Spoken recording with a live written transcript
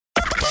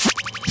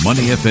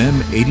Money FM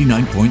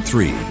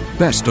 89.3.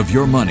 Best of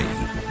your money.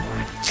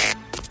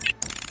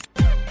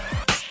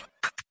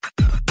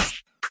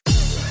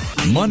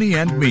 Money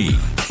and Me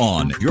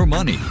on Your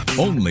Money.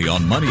 Only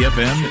on Money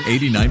FM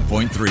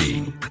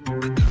 89.3.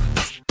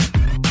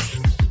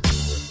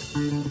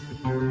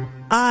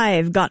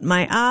 I've got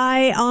my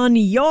eye on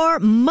your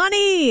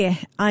money.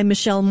 I'm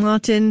Michelle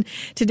Martin.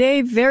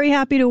 Today, very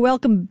happy to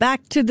welcome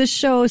back to the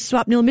show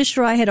Swapnil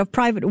Mishra, head of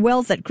private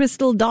wealth at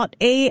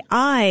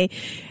Crystal.ai.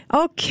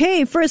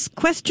 Okay, first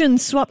question,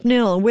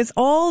 Swapnil. With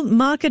all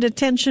market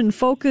attention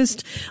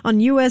focused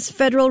on U.S.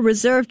 Federal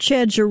Reserve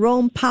Chair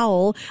Jerome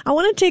Powell, I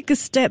want to take a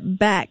step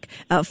back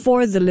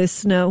for the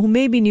listener who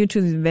may be new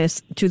to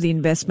the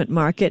investment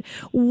market.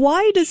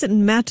 Why does it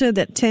matter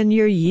that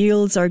 10-year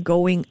yields are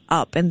going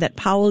up and that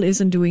Powell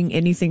isn't doing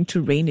anything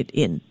to rein it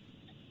in?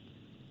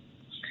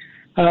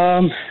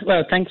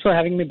 Well, thanks for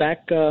having me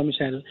back,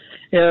 Michelle.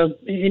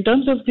 In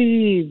terms of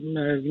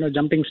the,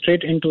 jumping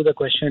straight into the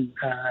question,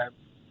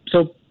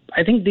 so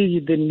I think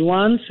the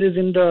nuance is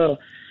in the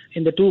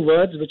two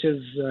words, which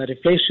is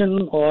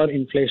reflation or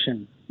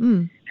inflation.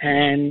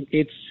 And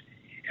it's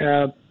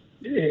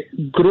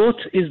growth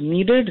is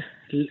needed,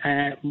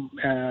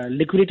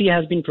 liquidity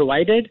has been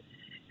provided,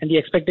 and the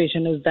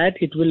expectation is that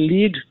it will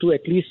lead to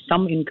at least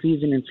some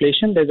increase in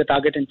inflation. There's a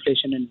target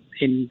inflation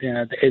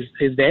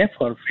is there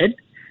for Fed.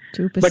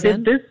 2%. But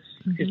if this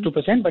is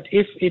 2%, but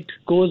if it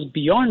goes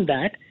beyond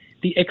that,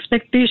 the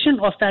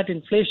expectation of that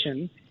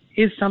inflation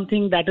is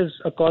something that is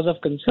a cause of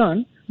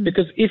concern,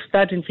 because if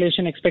that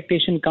inflation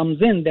expectation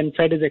comes in, then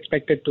Fed is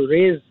expected to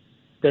raise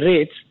the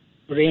rates,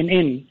 rein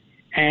in,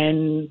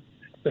 and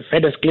the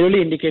Fed has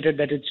clearly indicated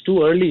that it's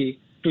too early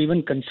to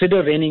even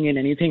consider reining in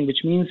anything,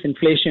 which means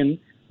inflation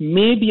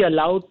may be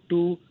allowed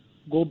to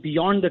go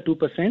beyond the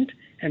 2%,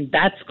 and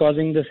that's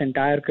causing this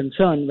entire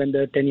concern when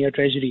the 10-year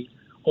Treasury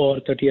or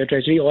 30-year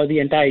Treasury or the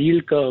entire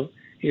yield curve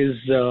is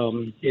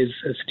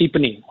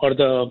steepening, or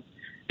the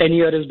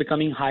 10-year is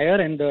becoming higher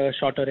and the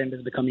shorter end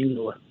is becoming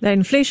lower. The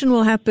inflation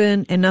will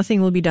happen and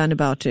nothing will be done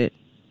about it.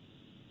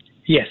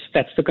 Yes,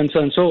 that's the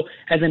concern. So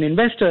as an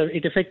investor,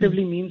 it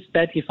effectively means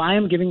that if I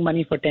am giving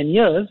money for 10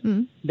 years,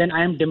 then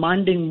I am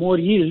demanding more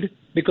yield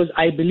because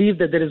I believe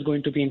that there is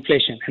going to be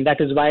inflation. And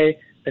that is why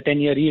the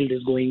 10-year yield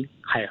is going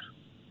higher.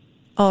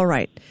 All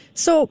right.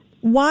 So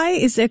why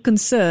is there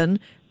concern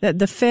that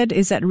the Fed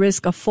is at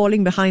risk of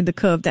falling behind the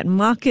curve, that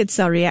markets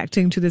are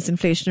reacting to this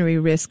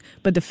inflationary risk,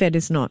 but the Fed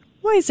is not?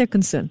 Why is there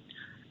concern?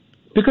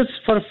 Because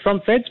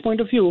from Fed's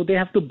point of view, they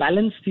have to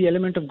balance the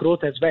element of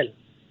growth as well.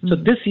 So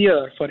this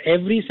year, for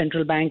every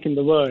central bank in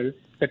the world,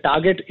 the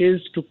target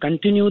is to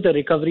continue the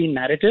recovery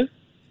narrative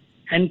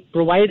and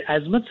provide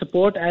as much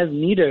support as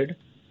needed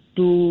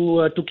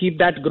to keep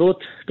that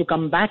growth to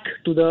come back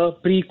to the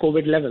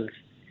pre-COVID levels.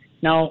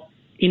 Now,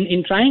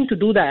 in trying to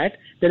do that,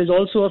 there is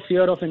also a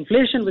fear of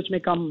inflation, which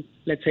may come,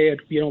 let's say,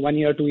 1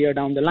 year, 2 year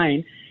down the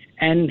line,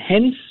 and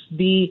hence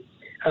the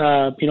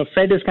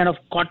Fed is kind of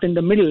caught in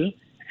the middle,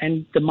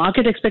 and the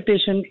market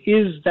expectation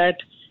is that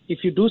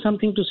if you do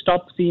something to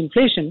stop the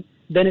inflation,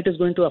 then it is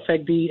going to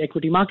affect the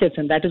equity markets,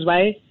 and that is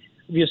why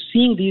we are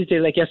seeing these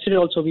days, like yesterday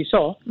also we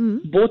saw,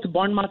 both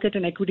bond market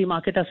and equity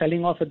market are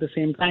selling off at the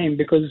same time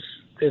because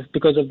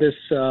of this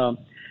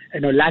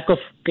lack of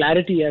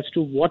clarity as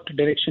to what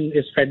direction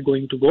is Fed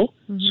going to go.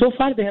 So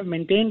far, they have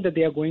maintained that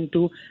they are going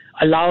to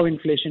allow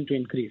inflation to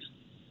increase.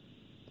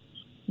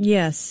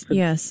 Yes.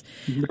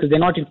 Because they're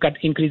not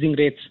increasing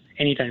rates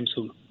anytime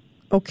soon.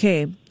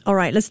 Okay. All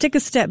right. Let's take a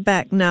step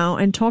back now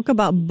and talk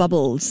about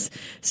bubbles.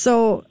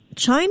 So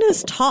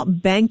China's top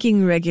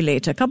banking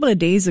regulator a couple of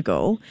days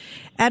ago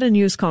at a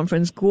news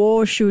conference,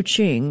 Guo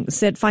Shuqing,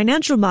 said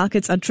financial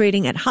markets are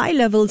trading at high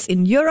levels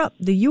in Europe,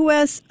 the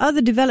US,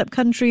 other developed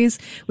countries,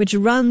 which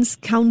runs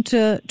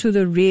counter to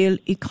the real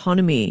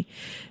economy.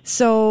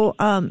 So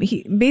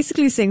he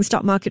basically saying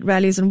stock market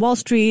rallies on Wall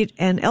Street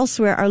and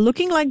elsewhere are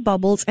looking like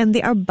bubbles and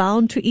they are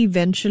bound to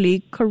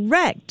eventually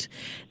correct.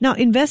 Now,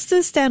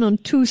 investors stand on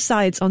two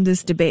sides on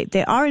this debate.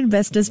 There are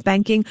investors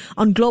banking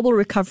on global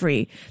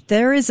recovery.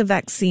 There is a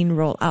vaccine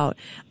rollout.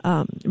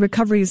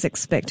 Recovery is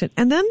expected.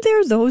 And then there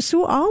are those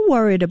who are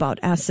worried about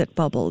asset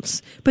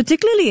bubbles,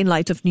 particularly in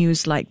light of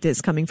news like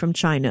this coming from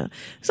China.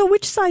 So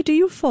which side do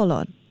you fall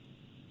on?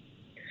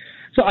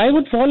 So I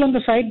would fall on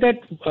the side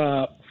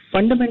that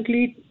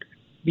fundamentally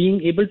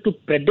being able to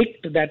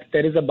predict that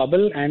there is a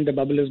bubble and the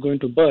bubble is going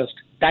to burst,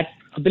 that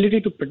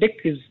ability to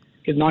predict is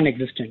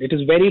non-existent. It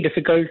is very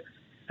difficult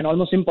and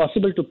almost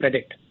impossible to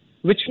predict,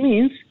 which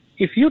means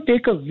if you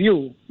take a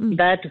view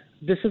that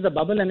this is a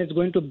bubble and it's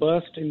going to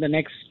burst in the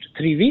next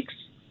 3 weeks,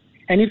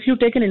 and if you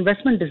take an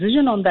investment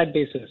decision on that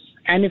basis,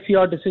 and if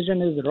your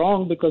decision is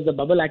wrong because the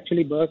bubble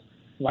actually burst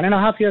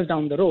 1.5 years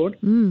down the road,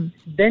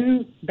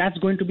 then that's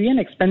going to be an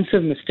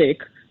expensive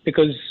mistake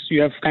because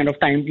you have kind of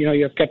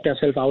you have kept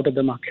yourself out of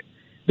the market.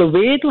 The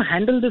way to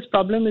handle this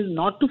problem is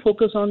not to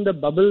focus on the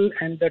bubble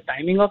and the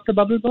timing of the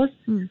bubble burst,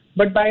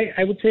 but by,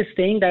 I would say,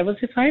 staying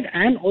diversified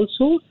and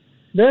also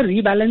the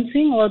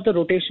rebalancing or the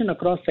rotation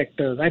across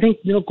sectors. I think,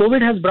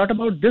 COVID has brought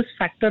about this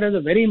factor as a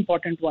very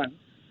important one,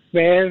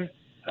 where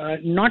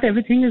not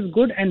everything is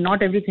good and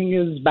not everything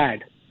is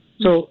bad.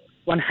 So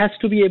one has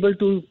to be able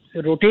to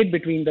rotate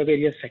between the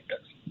various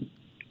sectors.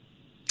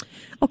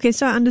 Okay,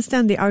 so I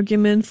understand the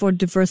argument for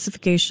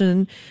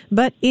diversification,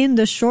 but in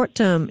the short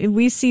term, if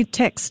we see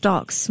tech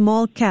stocks,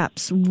 small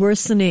caps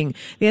worsening,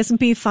 the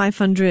S&P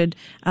 500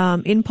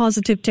 in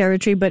positive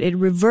territory, but it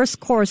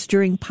reversed course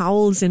during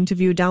Powell's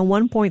interview, down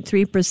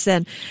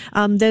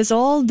 1.3%. There's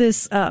all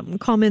this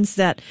comments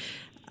that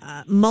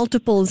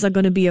multiples are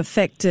going to be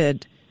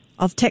affected,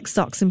 of tech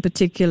stocks in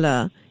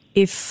particular,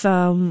 if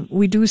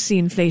we do see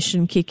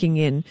inflation kicking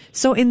in.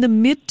 So in the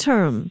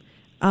midterm,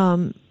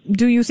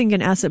 do you think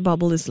an asset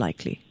bubble is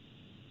likely?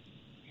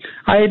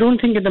 I don't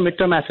think that the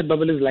midterm asset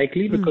bubble is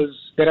likely because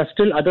there are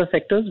still other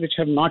sectors which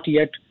have not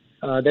yet,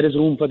 there is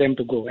room for them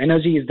to go.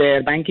 Energy is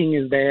there, banking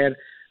is there.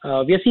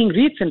 We are seeing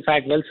REITs, in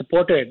fact, well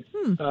supported,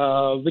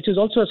 which is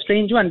also a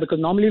strange one because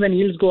normally when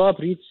yields go up,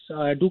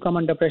 REITs do come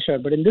under pressure.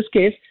 But in this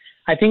case,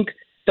 I think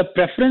the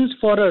preference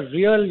for a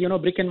real,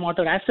 brick and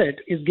mortar asset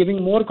is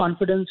giving more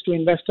confidence to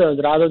investors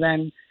rather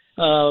than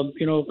a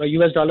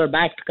US dollar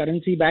backed,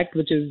 currency backed,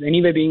 which is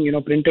anyway being,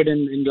 printed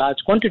in large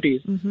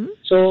quantities.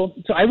 So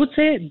I would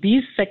say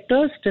these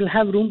sectors still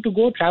have room to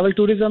go. Travel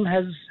tourism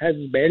has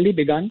barely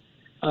begun.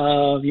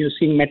 You're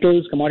seeing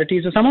metals,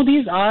 commodities. So some of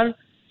these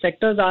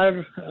sectors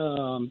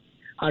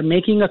are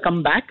making a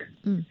comeback,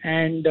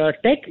 and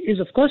tech is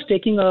of course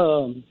taking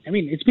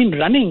it's been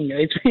running.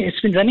 It's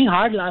been running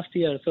hard last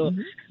year. So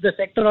the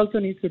sector also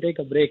needs to take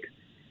a break.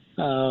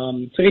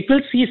 So it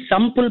will see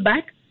some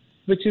pullback,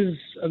 which is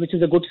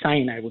a good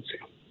sign, I would say.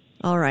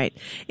 All right.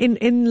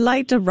 In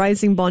light of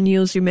rising bond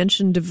yields, you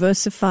mentioned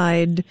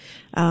diversified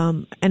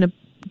and a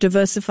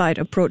diversified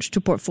approach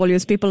to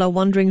portfolios. People are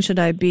wondering, should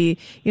I be,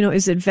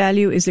 is it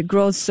value, is it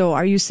growth? So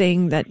are you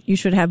saying that you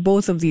should have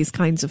both of these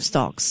kinds of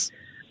stocks?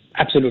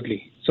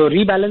 Absolutely. So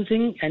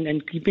rebalancing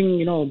and keeping,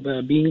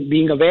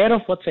 being aware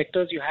of what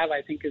sectors you have,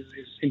 I think is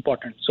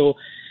important. So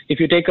if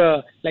you take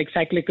like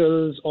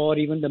cyclicals or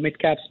even the mid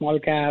cap, small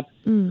cap,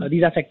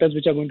 these are sectors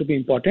which are going to be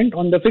important.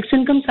 On the fixed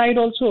income side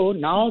also,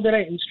 now there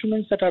are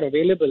instruments that are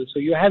available. So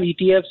you have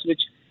ETFs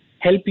which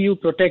help you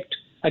protect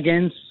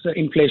against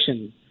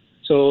inflation.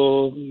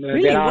 So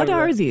really, what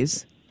are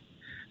these?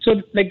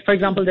 So like, for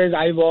example, there's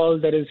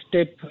iVol, there is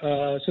TIP.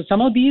 So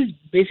some of these,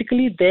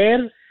 basically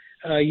their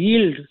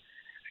yield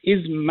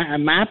is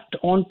mapped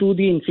onto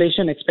the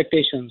inflation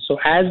expectations. So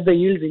as the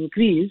yields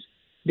increase,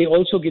 they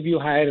also give you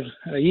higher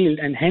yield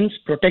and hence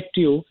protect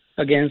you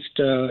against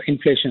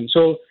inflation.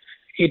 So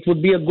it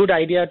would be a good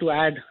idea to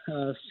add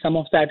some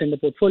of that in the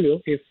portfolio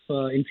if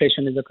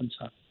inflation is a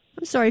concern.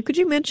 I'm sorry, could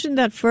you mention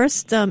that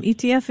first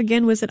ETF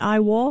again? Was it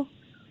iVol?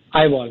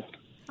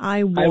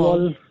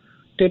 iVol,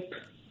 TIP.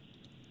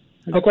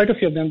 There are quite a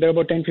few of them. There are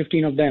about 10,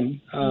 15 of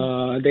them.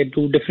 They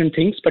do different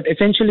things, but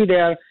essentially they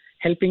are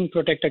helping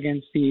protect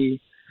against the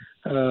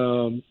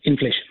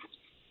inflation.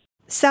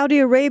 Saudi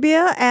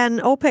Arabia and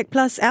OPEC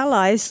Plus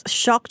allies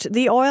shocked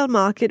the oil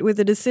market with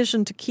a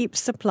decision to keep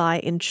supply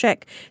in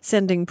check,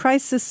 sending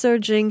prices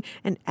surging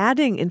and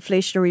adding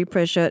inflationary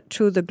pressure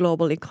to the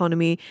global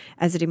economy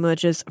as it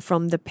emerges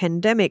from the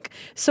pandemic.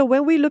 So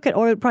when we look at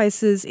oil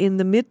prices in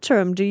the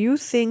midterm, do you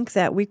think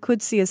that we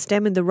could see a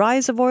stem in the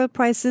rise of oil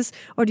prices,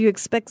 or do you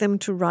expect them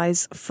to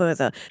rise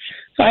further?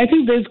 So I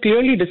think there's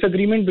clearly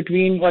disagreement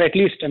between, or at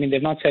least,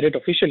 they've not said it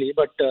officially,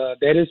 but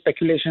there is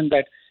speculation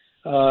that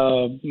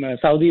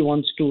Saudi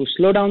wants to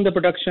slow down the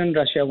production,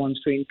 Russia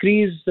wants to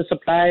increase the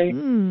supply.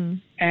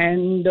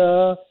 And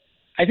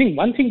I think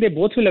one thing they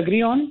both will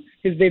agree on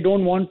is they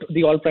don't want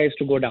the oil price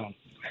to go down.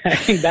 I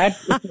think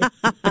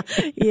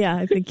that. Yeah,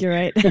 I think you're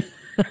right.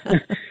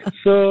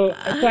 So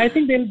I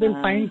think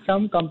they'll find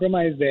some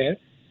compromise there.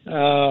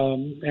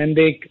 And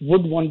they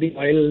would want the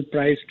oil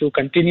price to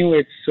continue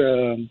its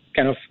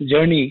kind of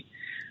journey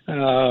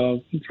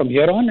from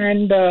here on,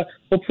 and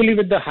hopefully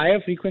with the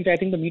higher frequency. I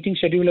think the meeting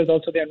schedule is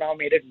also, they have now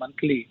made it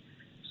monthly,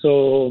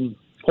 so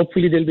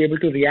hopefully they'll be able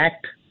to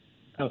react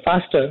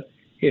faster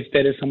if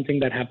there is something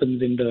that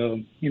happens in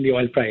the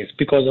oil price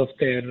because of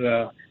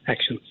their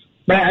actions.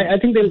 But I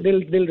think they'll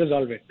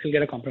resolve it. They'll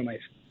get a compromise.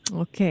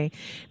 Okay.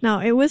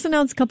 Now, it was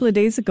announced a couple of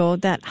days ago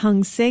that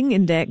Hang Seng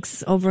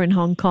Index over in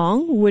Hong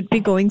Kong would be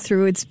going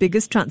through its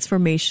biggest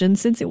transformation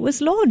since it was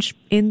launched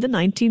in the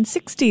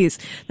 1960s.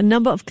 The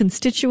number of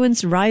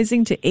constituents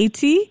rising to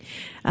 80.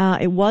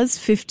 It was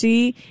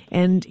 50,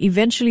 and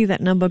eventually that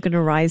number going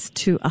to rise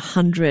to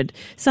 100.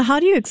 So how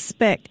do you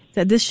expect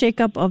that this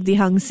shakeup of the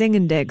Hang Seng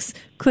Index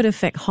could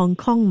affect Hong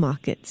Kong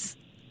markets?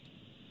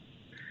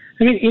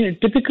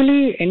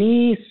 Typically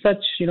any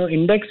such,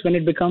 index, when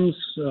it becomes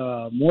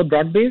more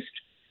broad-based,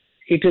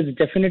 it is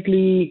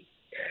definitely,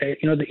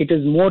 it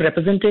is more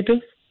representative,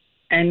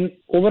 and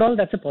overall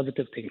that's a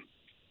positive thing.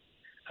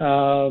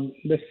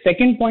 The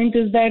second point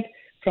is that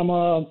from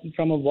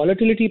a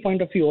volatility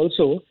point of view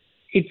also,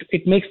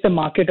 it makes the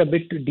market a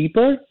bit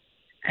deeper,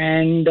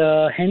 and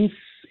hence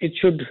it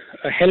should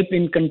help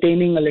in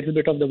containing a little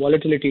bit of the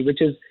volatility, which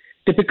is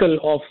typical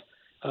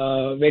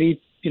of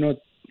very,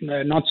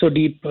 not so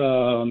deep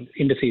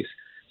indices.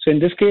 So in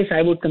this case,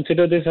 I would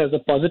consider this as a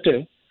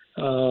positive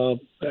for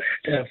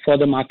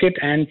the market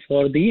and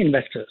for the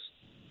investors.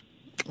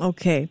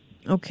 Okay.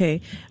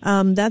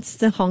 That's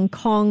the Hong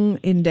Kong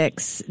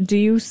index. Do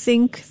you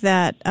think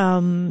that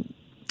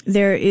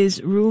there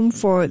is room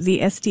for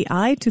the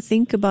STI to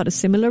think about a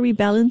similar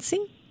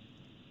rebalancing?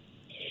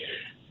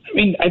 I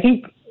mean, I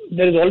think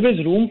there is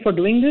always room for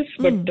doing this,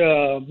 but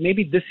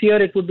maybe this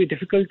year it would be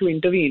difficult to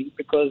intervene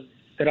because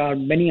there are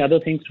many other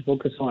things to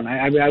focus on.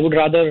 I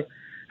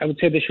would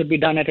say they should be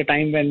done at a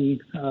time when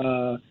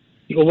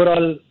the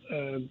overall,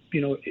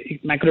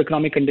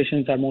 macroeconomic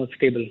conditions are more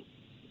stable.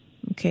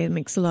 Okay, it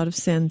makes a lot of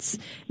sense.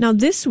 Now,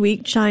 this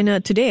week, China,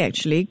 today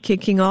actually,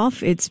 kicking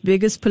off its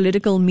biggest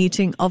political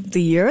meeting of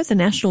the year, the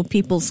National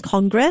People's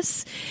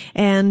Congress.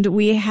 And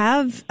we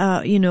have,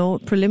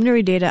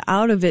 preliminary data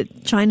out of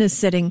it. China's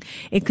setting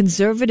a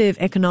conservative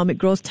economic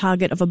growth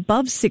target of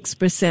above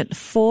 6%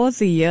 for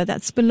the year.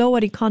 That's below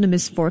what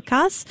economists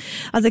forecast.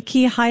 The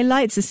key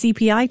highlights, the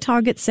CPI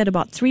target set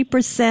about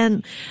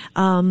 3%.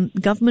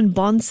 Government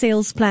bond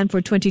sales plan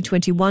for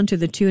 2021 to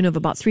the tune of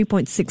about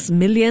 3.6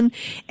 million.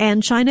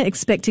 And China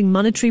expecting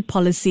monetary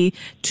policy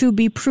to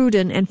be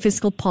prudent and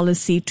fiscal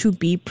policy to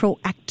be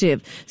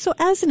proactive. So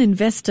as an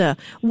investor,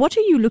 what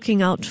are you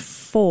looking out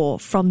for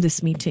from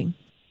this meeting?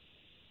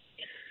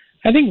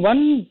 I think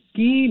one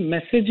key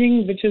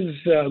messaging which is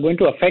going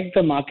to affect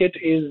the market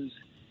is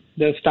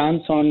the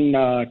stance on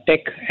tech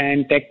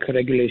and tech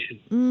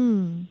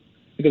regulation.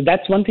 Because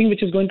that's one thing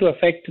which is going to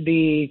affect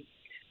the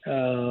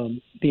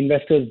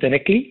investors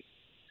directly.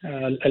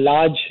 A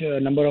large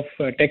number of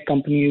tech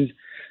companies,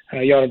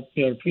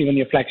 even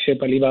your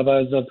flagship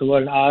Alibabas of the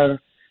world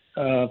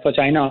for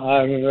China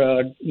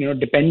are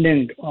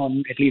dependent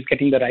on at least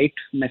getting the right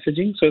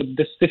messaging. So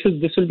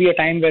this will be a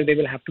time where they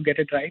will have to get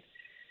it right.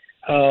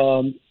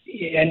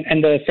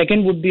 And the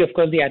second would be, of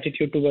course, the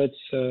attitude towards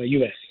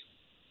US.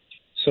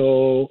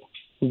 So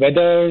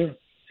whether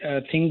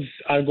things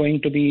are going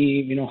to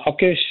be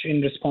hawkish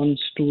in response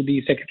to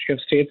the Secretary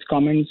of State's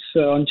comments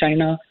on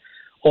China,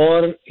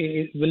 or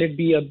will it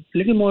be a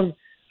little more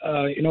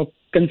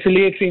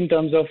conciliatory in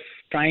terms of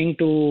trying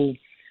to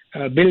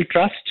build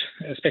trust,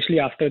 especially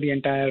after the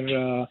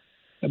entire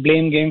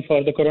blame game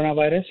for the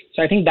coronavirus.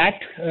 So I think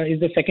that is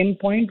the second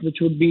point, which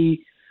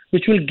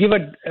will give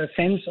a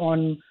sense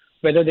on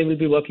whether they will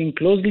be working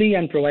closely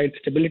and provide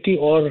stability,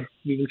 or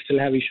we will still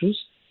have issues.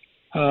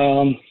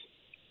 I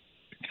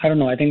don't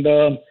know. I think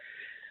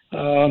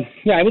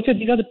I would say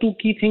these are the two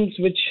key things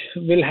which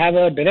will have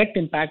a direct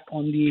impact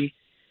on the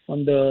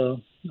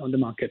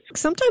market.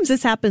 Sometimes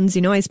this happens,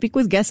 I speak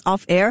with guests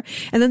off air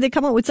and then they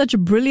come up with such a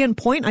brilliant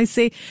point. I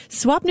say,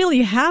 Swapnil,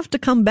 you have to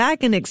come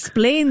back and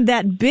explain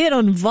that bit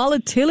on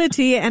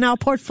volatility and our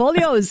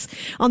portfolios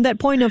on that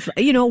point of,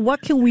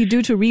 what can we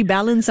do to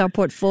rebalance our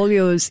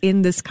portfolios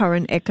in this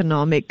current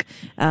economic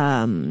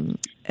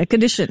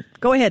condition?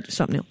 Go ahead,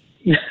 Swapnil.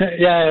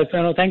 Yeah,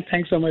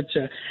 thanks so much.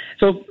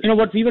 So,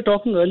 what we were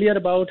talking earlier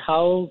about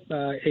how,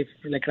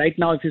 right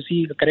now, if you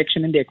see the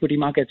correction in the equity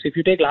markets, if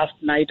you take last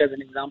night as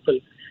an example,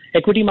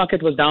 equity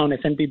market was down,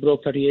 S&P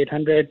broke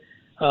 3,800,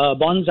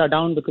 bonds are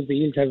down because the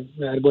yields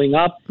are going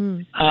up,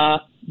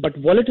 but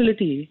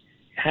volatility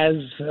has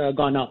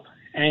gone up.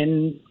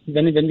 And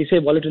when we say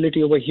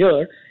volatility over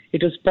here,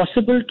 it is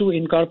possible to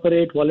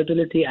incorporate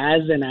volatility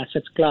as an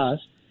asset class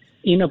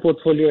in a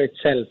portfolio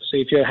itself. So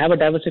if you have a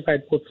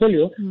diversified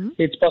portfolio,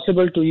 it's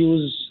possible to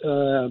use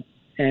an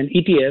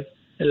ETF,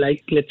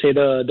 like let's say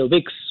the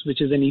VIX,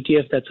 which is an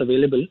ETF that's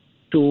available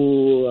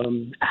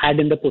to add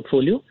in the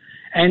portfolio.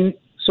 And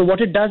so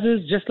what it does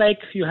is, just like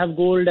you have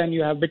gold and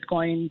you have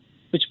Bitcoin,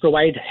 which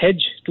provide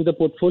hedge to the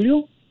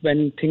portfolio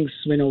when things,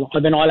 when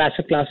all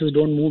asset classes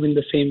don't move in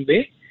the same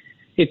way,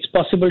 it's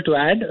possible to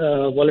add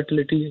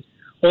volatility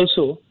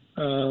also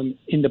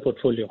in the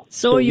portfolio.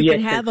 So you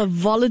can have a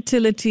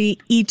volatility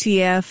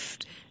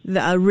ETF,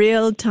 a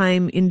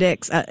real-time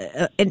index.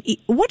 And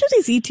what do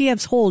these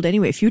ETFs hold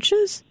anyway?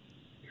 Futures?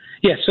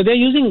 Yes. So they're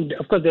using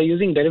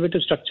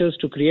derivative structures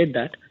to create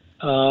that.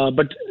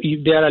 But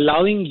they are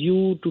allowing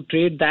you to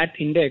trade that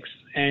index,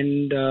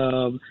 and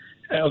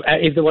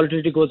if the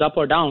volatility goes up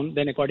or down,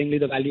 then accordingly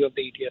the value of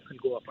the ETF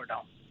will go up or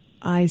down.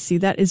 I see.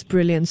 That is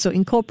brilliant. So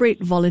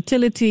incorporate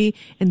volatility,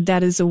 and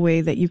that is a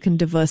way that you can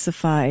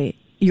diversify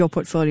your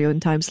portfolio in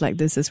times like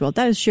this as well.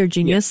 That is sheer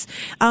genius.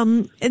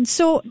 Yeah. And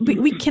so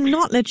we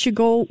cannot let you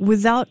go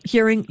without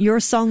hearing your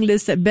song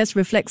list that best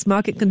reflects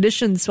market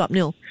conditions,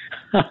 Swapnil.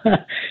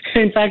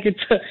 In fact,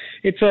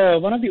 it's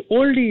one of the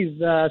oldies.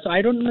 So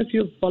I don't know if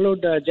you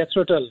followed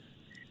Jethro Tull.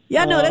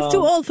 Yeah, no, that's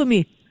too old for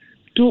me.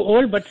 Too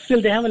old, but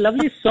still they have a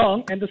lovely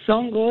song, and the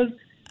song goes,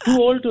 "Too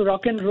old to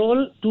rock and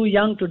roll, too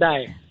young to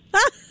die."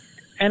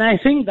 And I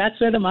think that's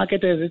where the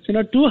market is.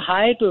 It's, too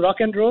high to rock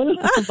and roll,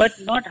 but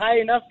not high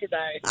enough to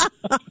die.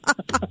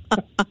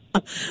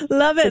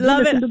 Love it,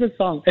 love it. Listen to the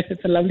song.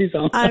 It's a lovely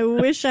song. I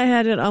wish I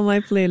had it on my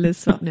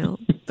playlist, Swapnil,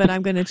 but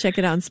I'm going to check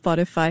it out on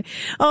Spotify.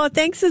 Oh,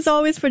 thanks as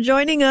always for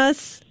joining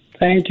us.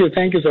 Thank you.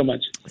 Thank you so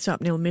much.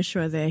 Swapnil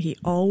Mishra there. He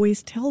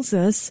always tells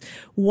us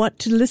what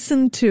to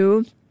listen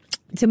to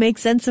to make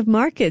sense of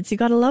markets. You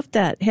got to love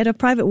that. Head of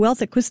Private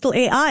Wealth at Crystal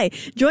AI,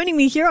 joining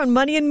me here on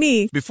Money and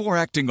Me. Before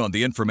acting on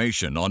the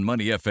information on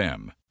Money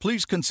FM,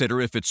 please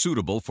consider if it's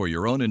suitable for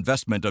your own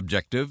investment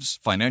objectives,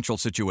 financial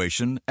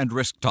situation, and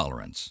risk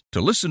tolerance.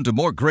 To listen to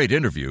more great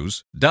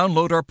interviews,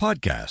 download our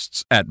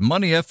podcasts at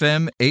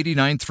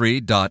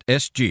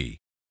moneyfm893.sg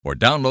or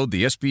download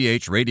the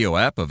SPH radio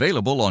app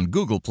available on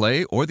Google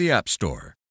Play or the App Store.